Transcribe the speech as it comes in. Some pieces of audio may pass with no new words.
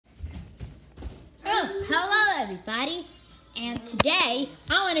Hello everybody, and today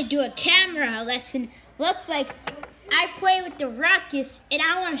I want to do a camera lesson. Looks like I play with the Rukus, and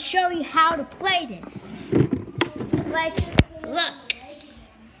I want to show you how to play this. Like, look,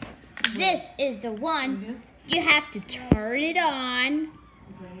 this is the one. You have to turn it on,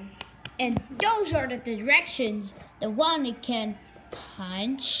 and those are the directions. The one you can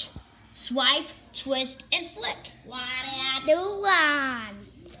punch, swipe, twist, and flick. What are you doing?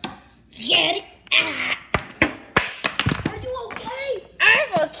 Get it? Ah. Are you okay?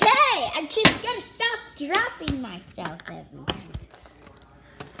 I'm okay. I'm just gonna stop dropping myself every time.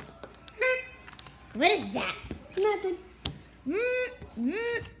 What is that? Nothing.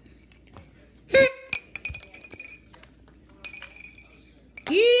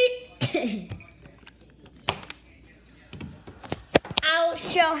 I'll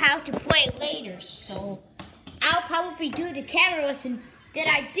show how to play later, so I'll probably do the camera lesson that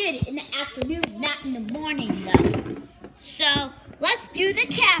I did in the afternoon, not in the morning though. So let's do the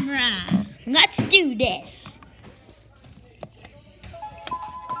camera. Let's do this.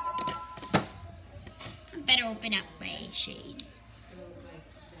 I better open up my shade.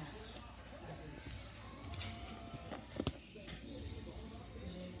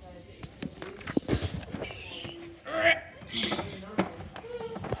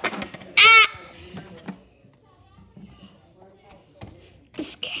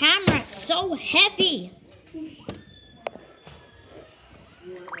 This camera's so heavy.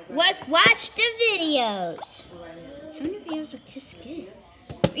 Let's watch the videos. How many videos are just good?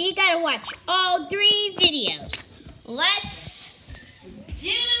 You gotta watch all 3 videos. Let's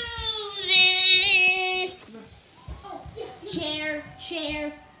do this. Chair,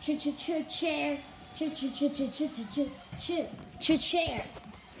 chair, chair, chair, chair, chair, chair, chair, chair,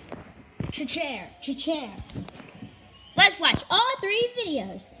 chair, chair, chair. Let's watch all 3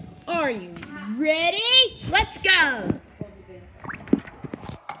 videos. Are you ready? Let's go.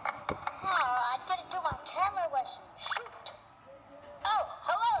 I didn't do my camera lesson. Shoot. Oh,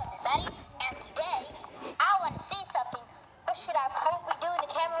 hello everybody. And today, I want to see something. What should I probably do in the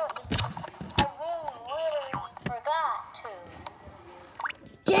camera lesson? I really forgot to.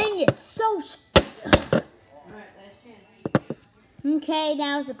 Dang it, so... Okay,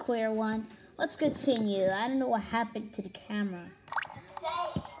 that was a clear one. Let's continue. I don't know what happened to the camera.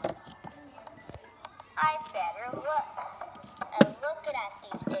 Say, I better look. I'm looking at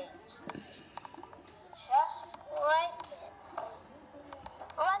these things. Just like it.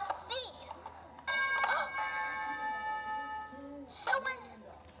 Let's see.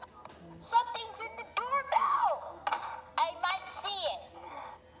 Something's in the doorbell. I might see it.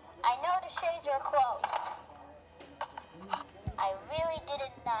 I know the shades are closed. I really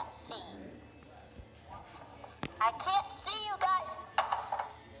did not see. I can't see you guys.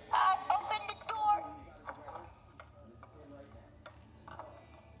 Open the door.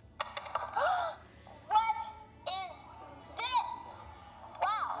 What is this?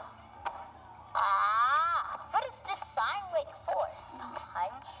 Wow. What is this sign waiting for?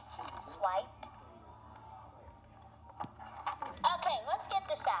 Punch, swipe. Okay, let's get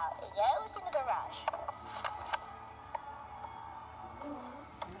this out. It goes in the garage.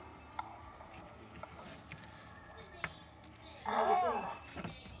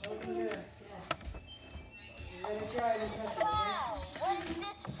 Wow, what is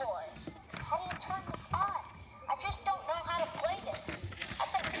this for? How do you turn this on? I just don't know how to play this. I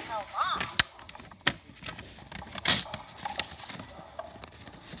bet it's how long.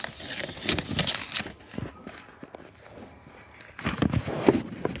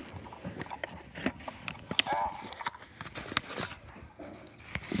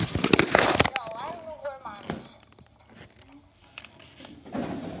 No, I don't know where mine is.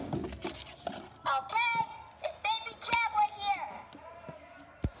 Okay, it's baby Chad right here.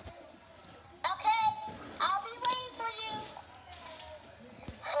 Okay, I'll be waiting for you.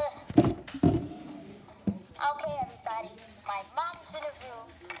 Okay, everybody, my mom's in a room,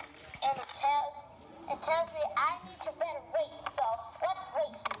 and it tells me I need to better wait. So let's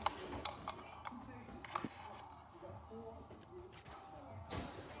wait.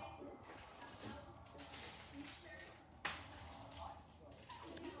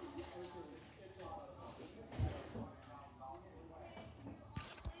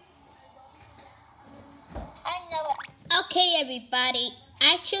 Okay, everybody.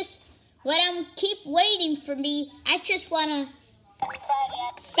 Keep waiting for me. I just want to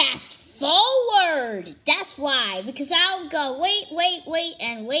fast forward. That's why. Because I'll go wait,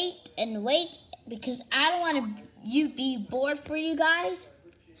 and wait. Because I don't want to be bored for you guys.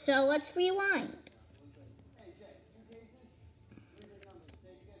 So let's rewind.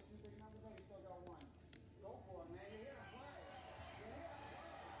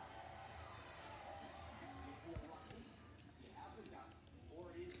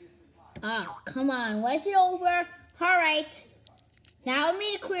 Oh, come on. Was it over? Alright. Now I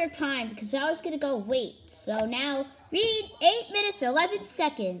made a clear time because I was going to go wait. So now read 8 minutes 11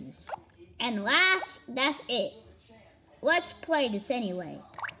 seconds. And last, that's it. Let's play this anyway.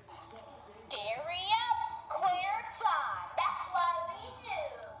 Hurry up, clear time. That's what we do.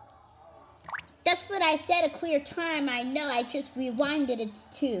 That's what I said, a clear time. I know, I just rewinded it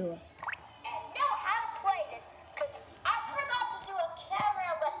too. And know how to play this, because I forgot to do a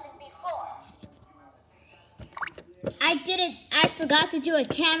camera lesson before. I forgot to do a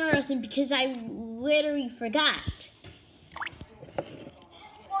camera lesson because I literally forgot.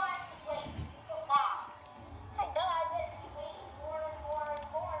 Just want to wait for Mom. I know I better be waiting more and more and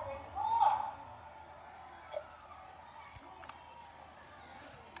more and more.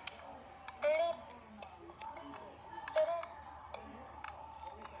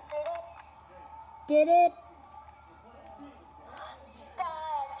 Did it?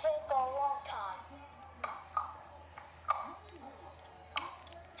 That'll take a long time.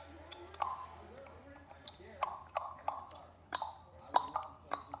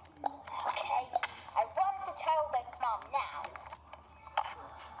 Okay, I wanted to tell Big Mom now.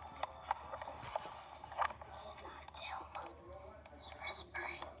 Tell Mom. I was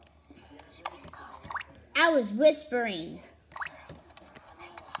whispering. I was whispering.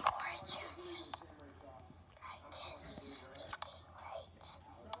 It's Corey Jr.'s. I guess he's sleeping, right?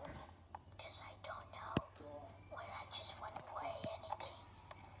 Because I don't know where I just want to play anything.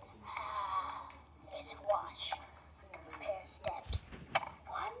 His watch. We can prepare steps.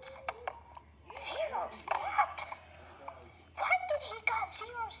 What? 0 steps? Why did he got 0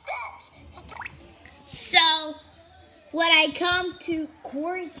 steps? So, when I come to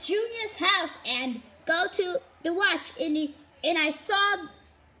Corey Jr.'s house and go to the watch, and I saw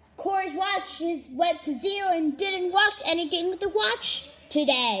Corey's watch went to 0 and didn't watch anything with the watch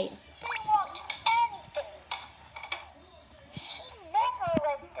today. Didn't watch anything. He never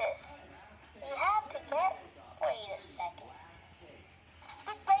like this. You have to get. Wait a second.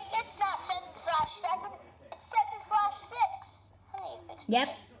 The date it's not 7/7. It's 7/6. I need to fix the Yep.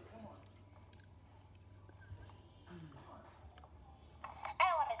 date.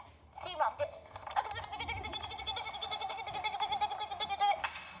 I want to see Mom do this.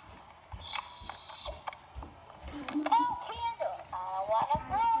 Oh, candle. I want to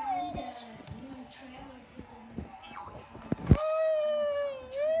blow it.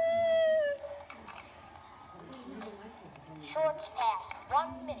 Shorts past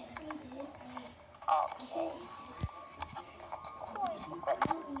 1 minute. Okay. Always quick.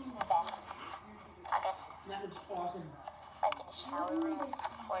 This is the bathroom. I guess. That was awesome. Like in a shower room,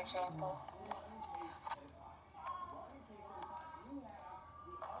 for example.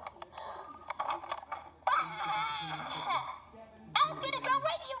 I was gonna go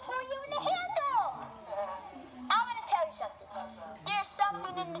wait you for you in the handle. I'm gonna tell you something. There's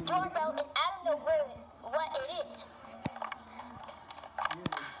something in the doorbell, and I don't know what it is.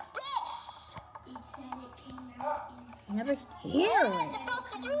 This. Never How hear am I it.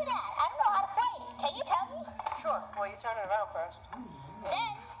 supposed to do that? I don't know how to play it. Can you tell me? Sure. Well, you turn it around first.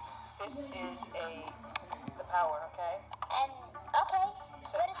 Then, This is the power, okay? and okay,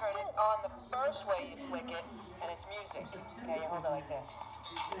 So what does turn it do? it on the first way you flick it, and it's music. Okay, you hold it like this.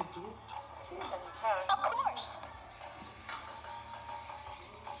 And you turn. Of course.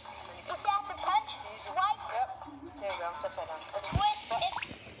 Is that the punch? Swipe? Yep. There you go. It's upside down. Twist? It,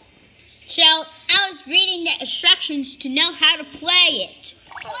 So, I was reading the instructions to know how to play it.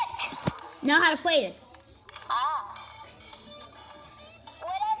 click. Know how to play this. Ah.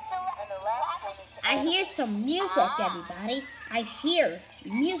 What else do And the last one is I hear some music, everybody. I hear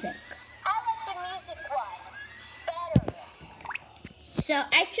music. I like the music one better. So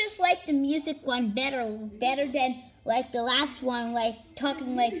I just like the music one better than like the last one, like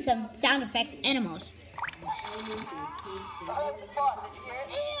talking like some sound effects animals. Oh, that was a fart. Did you hear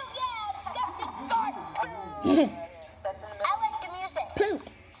Ew, it? yeah, disgusting fart. That's in the I middle. like the music. Poop.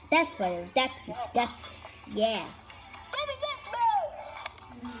 That's funny. That's disgusting. Yeah. Give me this move.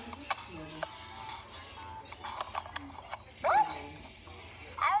 What?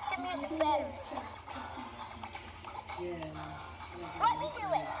 I like the music better. Let me do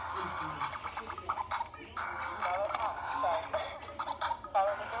it.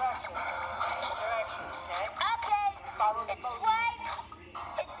 Follow the directions. The directions, okay? Okay. Follow the It's motion. swipe.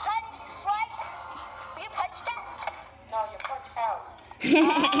 It punch, swipe. You punch that. No, you punch out.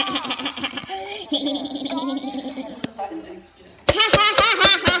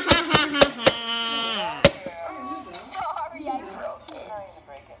 Sorry, I broke it. No, you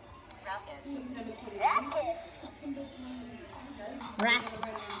break it. Racket. Rats.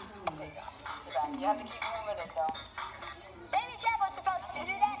 There you go.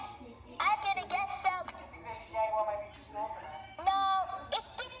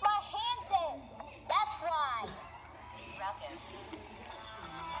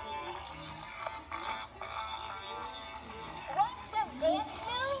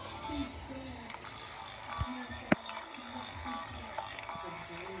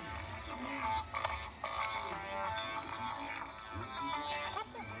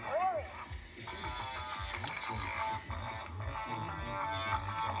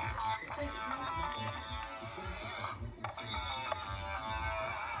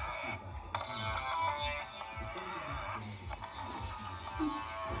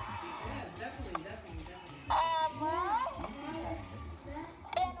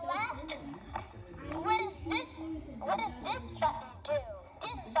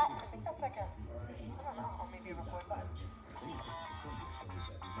 It's like a, I don't know, maybe a record button.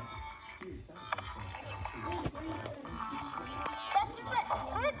 That's a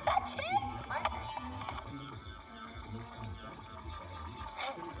record button?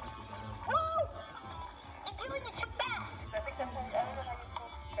 Whoa! You're doing it too fast. I think that's how, I don't know how you're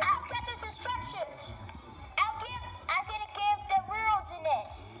supposed to. I'll get those instructions. I'm gonna give the rules in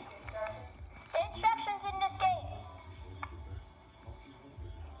this. The instructions in this game.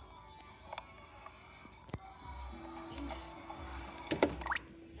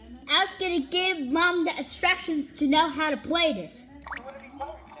 I was gonna give Mom the instructions to know how to play this. So what do these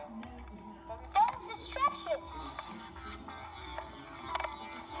buttons do? Those instructions.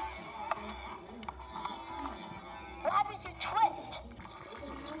 What happens to twist?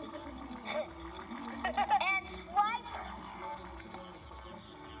 And swipe.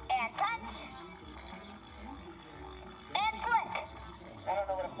 And touch. And flick. I don't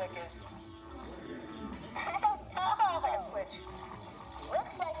know what a flick is. I don't It's like a know. twitch.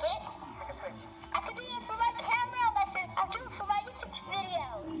 Looks like it. Like a twitch. I could do it for my camera lesson. I'll do it for my YouTube video.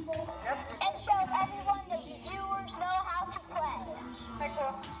 Yep. And show everyone, the viewers, know how to play. Hey,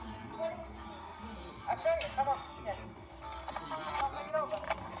 cool. I'll show you. Come on. Yeah. Come bring it over.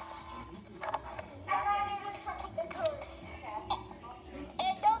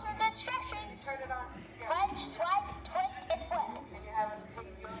 And those are the instructions. Turn it on. Yeah. Punch, swipe, twist, and flip. And you have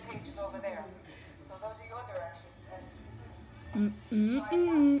your pages over there. So those are your directions. And this is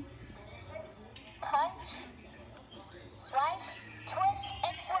Mm-mm-mm. music. Punch, swipe, twist,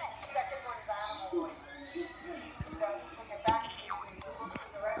 and flip. Second one is animal voices. So okay, back to music.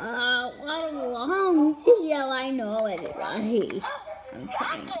 What a long video. I know everybody. I'm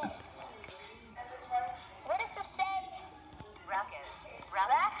trying. Ruckus. What does this say? Ruckus.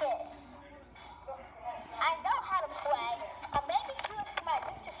 Ruckus. I know how to play. I'll maybe do it for my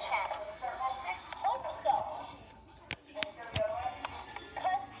YouTube channel. I hope so.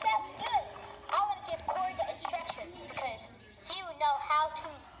 Because that's good. I want to give Corey the instructions because he would know how to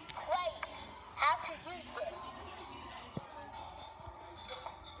play, how to use this.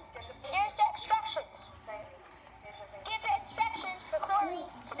 Here's the instructions. Thank you. Here's your thing. Give the instructions for Corey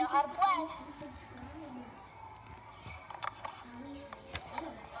to know how to play.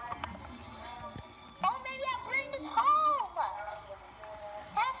 Oh, maybe I'll bring this home.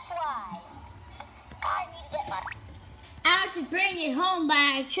 That's why. I need to get my I was to bring it home, but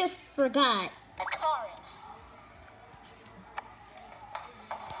I just forgot. car in.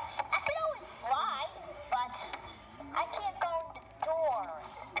 I could always fly, but I can't go in the door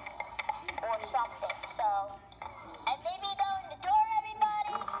or something. So, and maybe go in the door,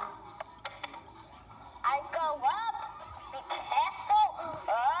 everybody. I go up, be careful,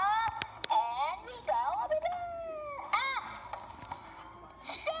 up, and we go over there. Ah!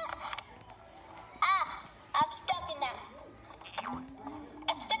 Shit! Ah! I'm stuck in that.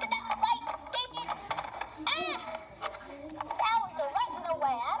 I'm stuck in that light. Dang it! Ah! That was the light in the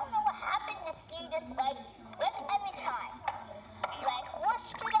way. I don't know what happened to see this light like every time. Like, what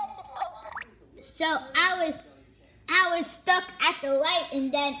should I supposed to? So I was stuck at the light,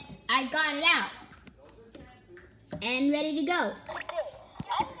 and then I got it out and ready to go. do?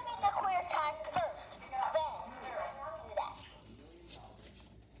 I'm gonna make a clear time first, then do that.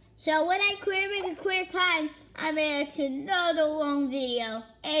 So when I make a clear time, I made it to another long video,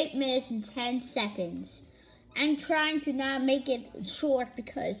 8 minutes and 10 seconds. I'm trying to not make it short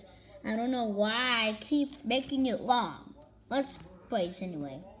because I don't know why I keep making it long. Let's play this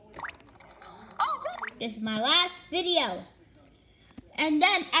anyway. Oh, look! This is my last video. And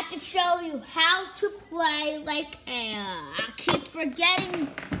then I can show you how to play like I keep forgetting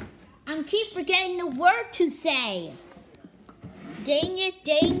the word to say. Dang it,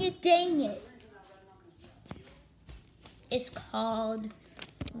 dang it, dang it. It's called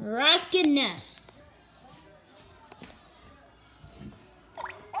RUKUSfx.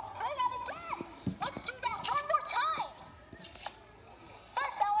 Let's play that again. Let's do that one more time.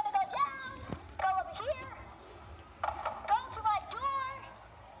 First, I want to go down, go up here, go to my door.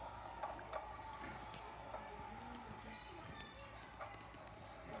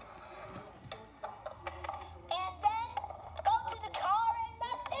 And then go to the car, and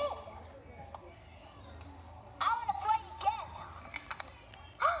that's it. I want to play again.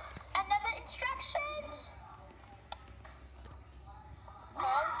 Another instruction.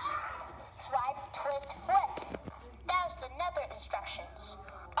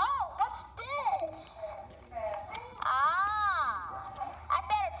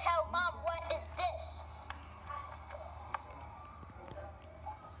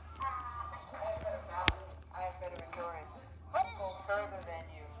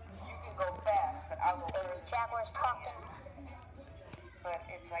 jaguar's talking. But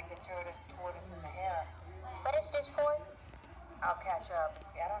it's like the tortoise in the hare. What is this for? I'll catch up.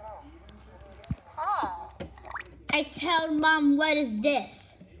 Yeah, I don't know. Ah. I tell Mom, what is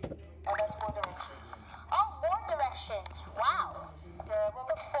this? Oh, that's more directions. Oh, more directions. Wow.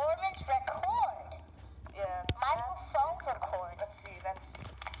 Performance record. Yeah. My phone record. Let's see, that's...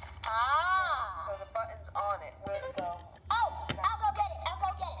 Ah. So the button's on it. Where to go? Oh, I'll go get it.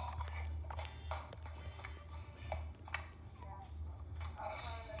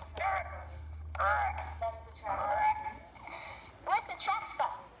 That's the tracks button. Where's the tracks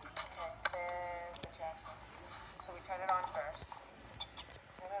button? Okay, there's the tracks button. So we turn it on first.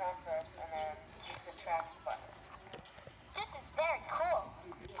 And then the tracks button. This is very cool.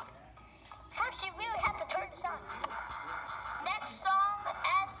 First, you really have to turn this on. Next song,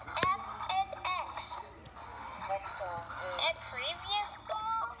 S, F, and X. Next song And previous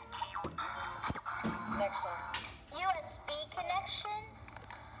song, Next song. USB connection.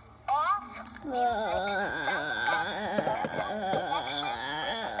 Off. Music. Sound effects. Connection.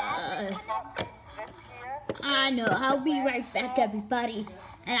 Battery connected. This here. I know, I'll be right back, everybody.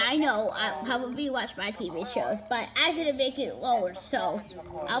 And I know I'll probably watch my TV shows, but I'm gonna make it lower, so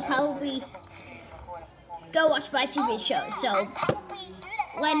I'll probably go watch my TV shows. So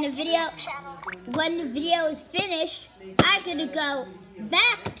when the video is finished, I'm gonna go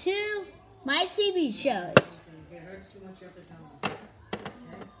back to my TV shows.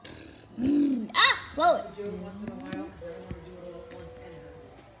 Blow it.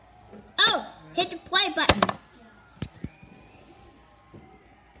 Oh, hit the play button.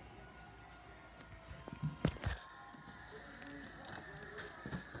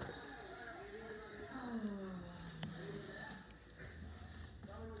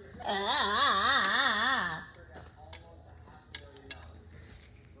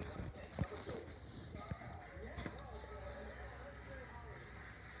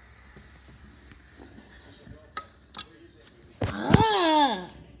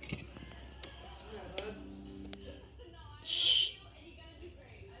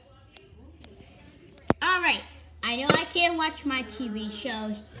 Alright, I know I can't watch my TV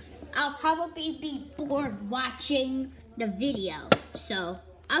shows. I'll probably be bored watching the video. So,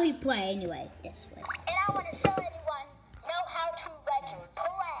 I'll hit play anyway, this way. And I want to show anyone know how to play.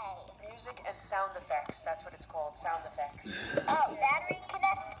 Music and sound effects. That's what it's called, sound effects. Oh, battery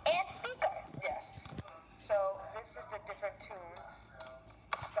connect and speaker. Yes. So this is the different tunes.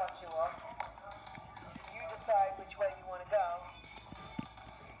 Starts you off. You decide which way you want to go.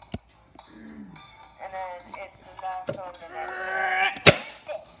 And then it's the last song, the next song. What is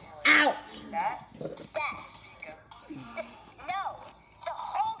this? Ow! That? That. Speaker. This. No. The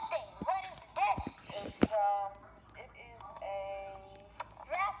whole thing. What is this? It's, it is a...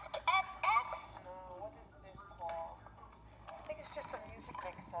 RUKUSfx? No, what is this called? I think it's just a music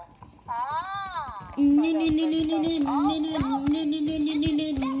mixer. Ah. You made this.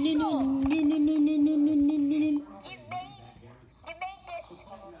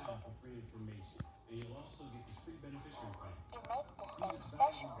 You make this thing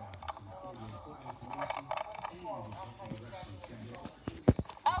special.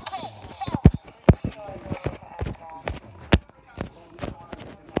 Okay, tell me.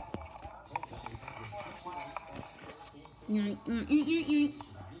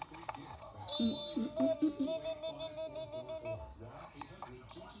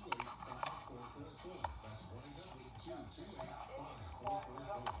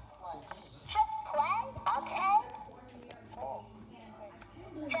 Just play? Okay.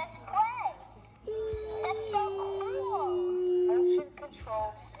 Just play. That's so cool. Motion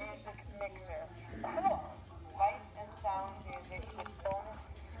controlled music mixer. Cool. Lights and sound music with bonus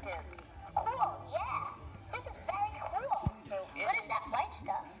skin. Cool, yeah. This is very cool. So What is that white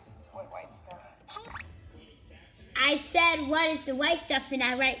stuff? What white stuff? I said, what is the white stuff? And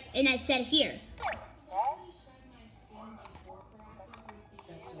I said here. That?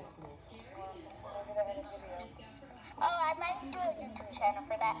 Oh, I might do a YouTube channel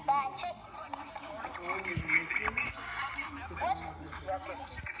for that, but I just... What?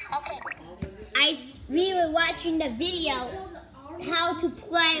 Okay. We were watching the video how to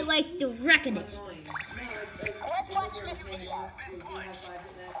play like the Rukus. Let's watch this video.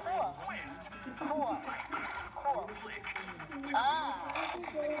 Cool. Cool. Cool. Ah.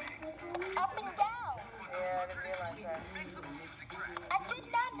 It's up and down. Yeah, I didn't realize that. I did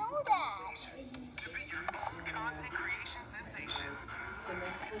not know that. To be your own content creation sensation.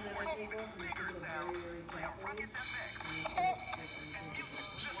 Bigger sound. Play RUKUSfx.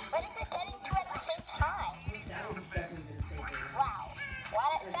 What is it getting to at the same time? Sound effects. Wow. What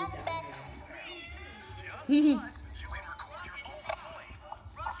are sound effects? Plus, you can record your own voice.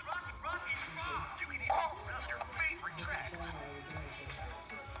 You can even promote your favorite tracks.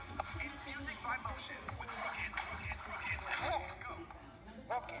 It's music by motion with RUKUSfx. Go.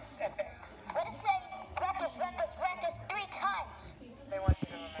 RUKUSfx. Let us say Ruckus 3 times. They want you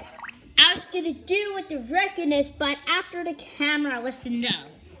to remember. I was gonna do what the reckon is, but after the camera, listen, no. That's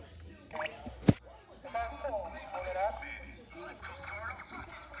cool. Hold it up. Let's go start over.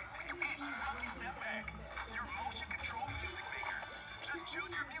 It's RUKUSfx, your motion control music maker. Just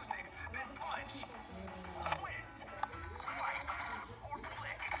choose your music, then punch, twist, swipe, or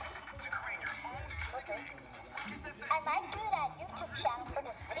flick to create your own music mix. I might do that YouTube channel for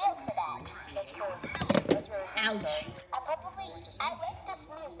this video for that. That's cool. That's really cool. Ouch. I like this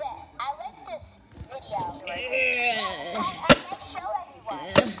music. I like this video. Yeah. I might show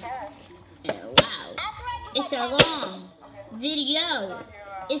everyone. Wow. After I do It's a my long video.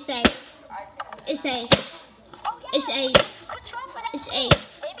 It's a control for that it's too. a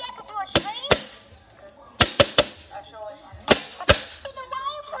Maybe I could do a stream. Actually, It's been a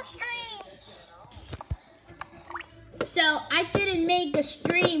while for streams. So I didn't make a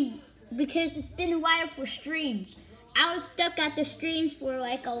stream because it's been a while for streams. I was stuck at the streams for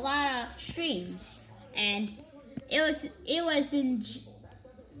like a lot of streams, and it was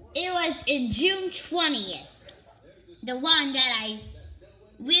in June 20th, the one that I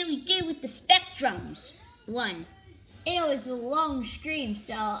really did with the Spectrums one. It was a long stream,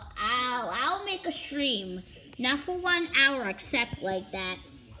 so I'll make a stream, not for 1 hour except like that,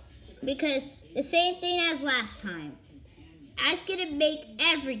 because the same thing as last time. I was gonna make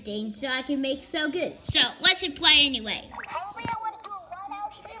everything so I can make so good. So let's play anyway. Probably I want to do a 1 hour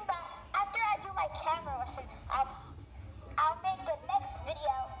stream, but after I do my camera lesson, I'll make the next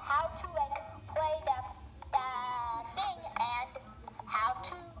video how to like play the thing and how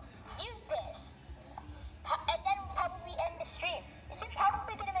to use this. And then we'll probably end the stream. Is it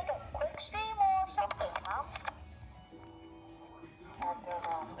probably gonna make a quick stream or something, huh? I don't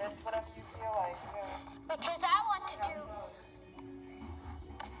know. It's whatever you feel like. Yeah. Because I want to do.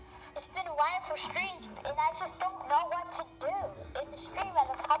 It's been a while for streams, and I just don't know what to do in the stream, and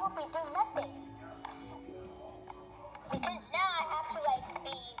I'll probably do nothing. Because now I have to like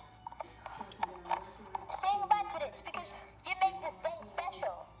be saying goodbye to this, because you make this day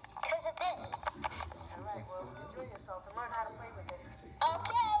special because of this. All right. Well, enjoy yourself and learn how to play with it.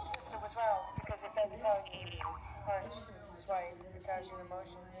 Okay. So as well, because it does tell you punch, swipe. It tells you the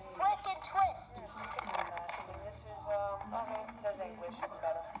motions. Flick and twist. Yes, you can do that. I mean, this is okay. It does English. It's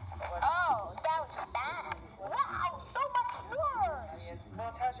better. Oh, that was bad. Wow, so much worse. Yeah. Well,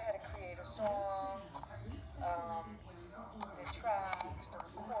 it tells you how to create a song, the tracks, the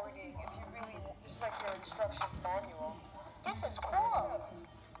recording. If you really, just like your instructions manual. This is cool.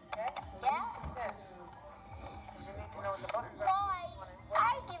 Okay? Yeah? Yeah. Because you need to know what the buttons are. Why?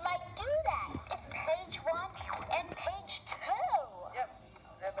 I might do that. It's page 1 and page 2. Yep.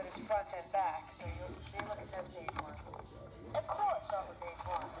 Yeah, but it's front and back. So you'll see, look, it says page 1. Of course. Start with page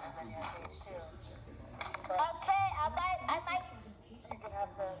 1, and then you have page 2. But Okay, I might, you can have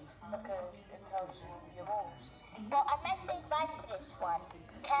this because it tells you your rules. well, I might say bye to this one.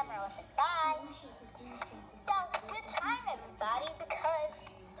 Camera lesson. Bye. That was a good time, everybody, because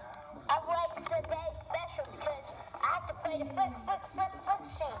I like the day special because I have to play the flick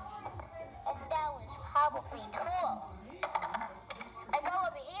scene. And that was probably cool. I go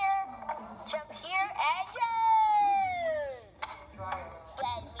over here, jump here, and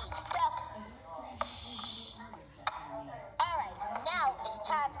get me stuck. Alright, now it's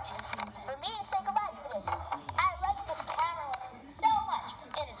time for me to say goodbye to this. I like this camera lesson so much,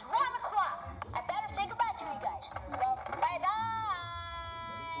 and it's 1 o'clock. I better say goodbye to you guys. Well, bye-bye.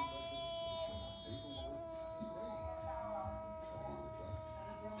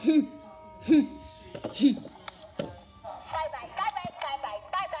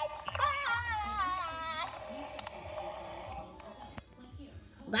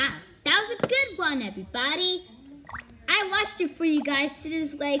 Wow, that was a good one, everybody. I watched it for you guys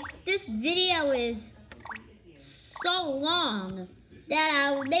since like this video is so long that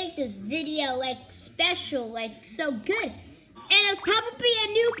I will make this video like special, like so good. And it's probably a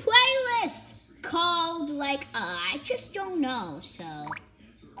new playlist called like I just don't know. So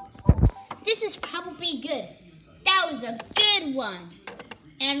this is probably good. That was a good one.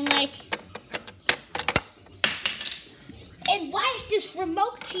 And like, and why is this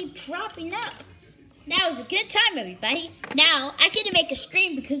remote keep dropping up? That was a good time, everybody. Now I get to make a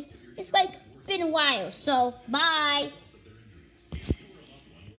stream because it's like been a while. So bye.